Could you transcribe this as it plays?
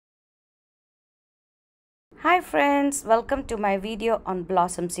Hi friends, welcome to my video on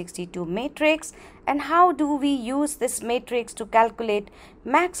BLOSUM62 matrix and how do we use this matrix to calculate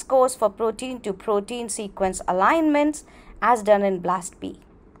max scores for protein to protein sequence alignments as done in BLAST-P.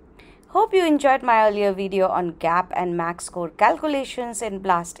 Hope you enjoyed my earlier video on gap and max score calculations in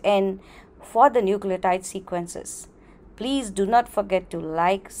BLAST-N for the nucleotide sequences. Please do not forget to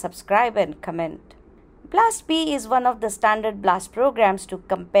like, subscribe and comment. BLAST-P is one of the standard BLAST programs to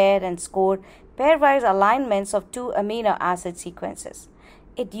compare and score pairwise alignments of two amino acid sequences.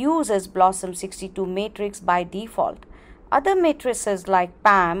 It uses BLOSUM62 matrix by default. Other matrices like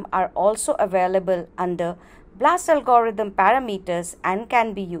PAM are also available under BLAST algorithm parameters and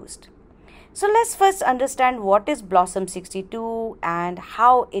can be used. So let's first understand what is BLOSUM62 and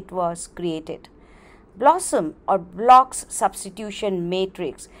how it was created. BLOSUM or blocks substitution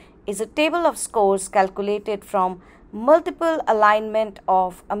matrix is a table of scores calculated from multiple alignment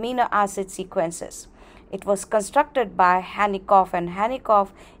of amino acid sequences. It was constructed by Hanikoff and Hanikoff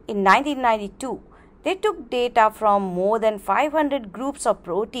in 1992. They took data from more than 500 groups of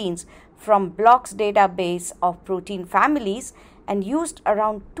proteins from blocks database of protein families and used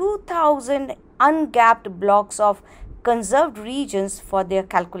around 2,000 ungapped blocks of conserved regions for their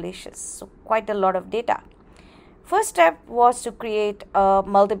calculations. So quite a lot of data. First step was to create a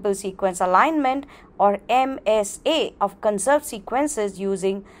multiple sequence alignment or MSA of conserved sequences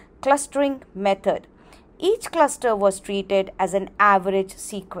using clustering method. Each cluster was treated as an average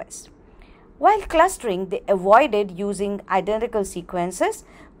sequence. While clustering, they avoided using identical sequences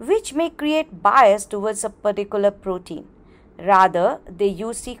which may create bias towards a particular protein. Rather, they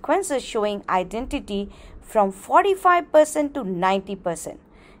used sequences showing identity from 45% to 90%.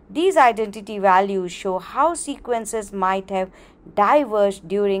 These identity values show how sequences might have diverged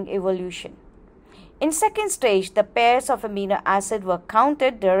during evolution. In second stage, the pairs of amino acid were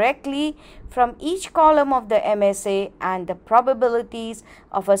counted directly from each column of the MSA and the probabilities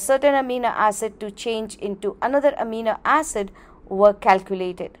of a certain amino acid to change into another amino acid were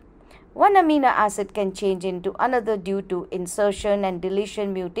calculated. One amino acid can change into another due to insertion and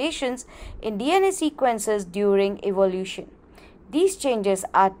deletion mutations in DNA sequences during evolution. These changes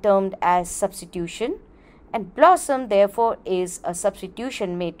are termed as substitution, and BLOSUM therefore is a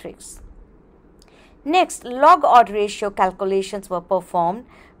substitution matrix. Next, log odd ratio calculations were performed,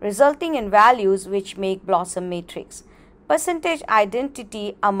 resulting in values which make BLOSUM matrix. Percentage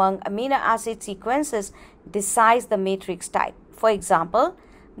identity among amino acid sequences decides the matrix type. For example,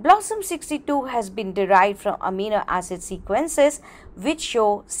 BLOSUM62 has been derived from amino acid sequences which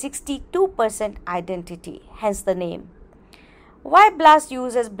show 62% identity, hence the name. Why BLAST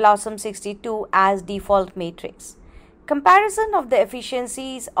uses BLOSUM62 as default matrix? Comparison of the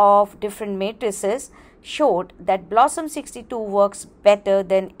efficiencies of different matrices showed that BLOSUM62 works better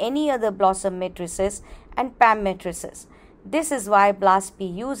than any other BLOSUM matrices and PAM matrices. This is why BLAST-P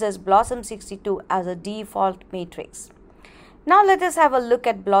uses BLOSUM62 as a default matrix. Now let us have a look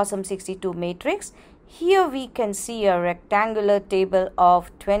at BLOSUM62 matrix. Here we can see a rectangular table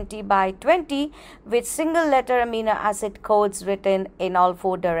of 20 by 20 with single letter amino acid codes written in all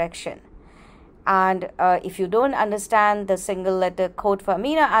four directions. And if you don't understand the single letter code for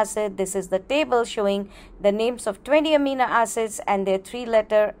amino acid, this is the table showing the names of 20 amino acids and their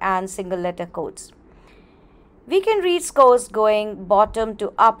 3-letter and single letter codes. We can read scores going bottom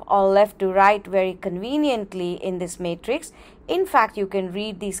to up or left to right very conveniently in this matrix. In fact, you can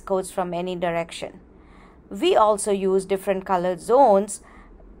read these codes from any direction. We also use different colored zones.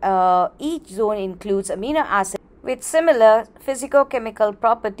 Each zone includes amino acids with similar physico-chemical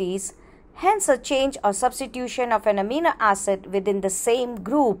properties. Hence, a change or substitution of an amino acid within the same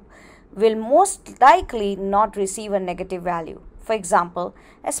group will most likely not receive a negative value. For example,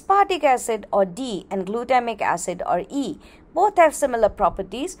 aspartic acid or D and glutamic acid or E both have similar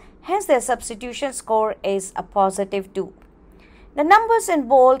properties. Hence, their substitution score is a positive 2. The numbers in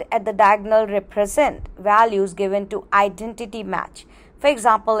bold at the diagonal represent values given to identity match. For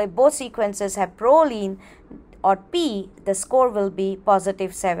example, if both sequences have proline or P, the score will be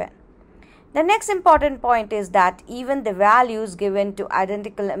positive 7. The next important point is that even the values given to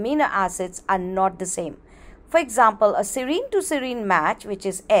identical amino acids are not the same. For example, a serine to serine match, which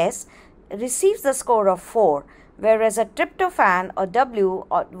is S, receives the score of 4, whereas a tryptophan or W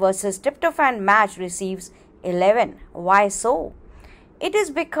versus tryptophan match receives 11. Why so? It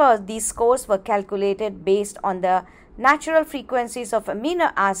is because these scores were calculated based on the natural frequencies of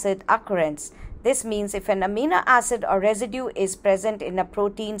amino acid occurrence. This means if an amino acid or residue is present in a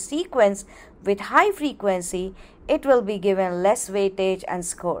protein sequence with high frequency, it will be given less weightage and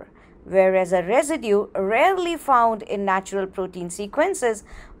score. whereas a residue rarely found in natural protein sequences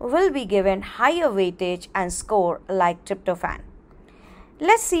will be given higher weightage and score like tryptophan.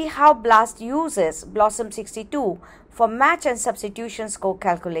 Let's see how BLAST uses BLOSUM62 for match and substitution score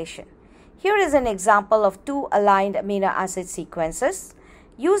calculation. Here is an example of two aligned amino acid sequences.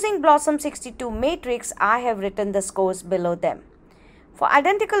 Using BLOSUM62 matrix, I have written the scores below them. For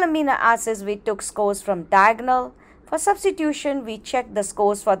identical amino acids, we took scores from diagonal. For substitution, we checked the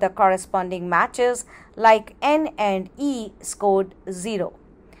scores for the corresponding matches like N and E scored 0.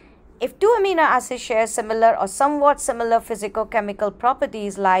 If two amino acids share similar or somewhat similar physico-chemical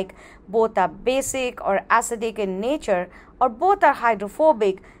properties like both are basic or acidic in nature or both are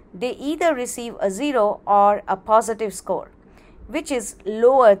hydrophobic, they either receive a 0 or a positive score, which is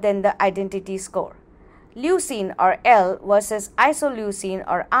lower than the identity score. Leucine or L versus isoleucine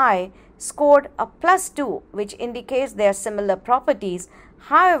or I scored a +2, which indicates their similar properties.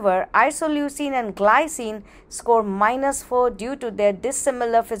 However, isoleucine and glycine score -4 due to their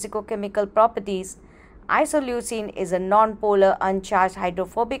dissimilar physico-chemical properties. Isoleucine is a non-polar uncharged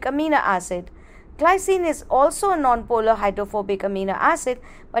hydrophobic amino acid. Glycine is also a non-polar hydrophobic amino acid,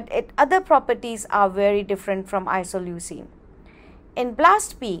 but its other properties are very different from isoleucine. In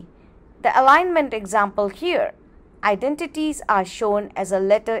BLAST P, the alignment example here, identities are shown as a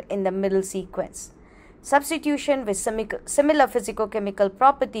letter in the middle sequence. Substitution with similar physico-chemical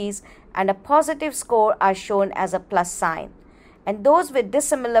properties and a positive score are shown as a plus sign, and those with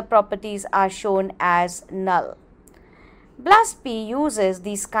dissimilar properties are shown as null. BLAST P uses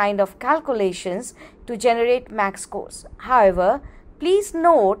these kind of calculations to generate max scores. However, please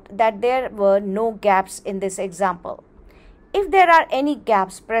note that there were no gaps in this example. If there are any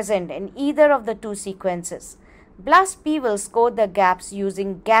gaps present in either of the two sequences, BLAST P will score the gaps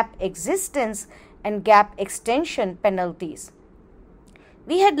using gap existence and gap extension penalties.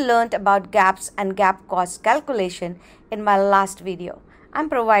 We had learned about gaps and gap cost calculation in my last video. I'm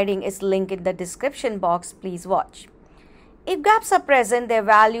providing its link in the description box. Please watch. If gaps are present, their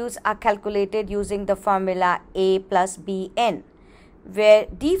values are calculated using the formula A plus BN, where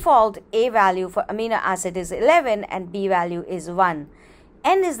default A value for amino acid is 11 and B value is 1.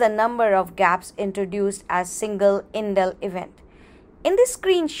 N is the number of gaps introduced as single indel event. In this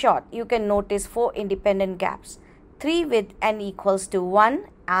screenshot, you can notice 4 independent gaps, 3 with N equals to 1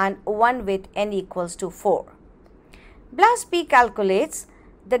 and 1 with N equals to 4. BLAST P calculates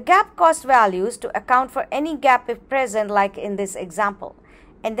the gap cost values to account for any gap if present, like in this example,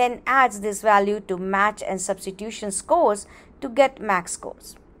 and then adds this value to match and substitution scores to get max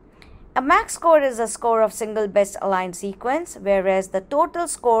scores. A max score is a score of single best aligned sequence, whereas the total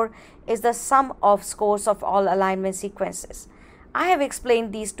score is the sum of scores of all alignment sequences. I have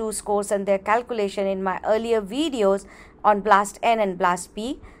explained these two scores and their calculation in my earlier videos on BLAST N and BLAST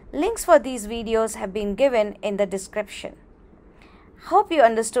P. Links for these videos have been given in the description. Hope you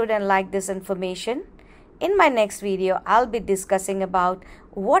understood and liked this information. In my next video, I'll be discussing about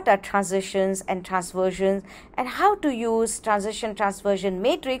what are transitions and transversions and how to use transition-transversion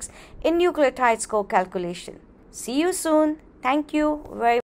matrix in nucleotide score calculation. See you soon. Thank you very much.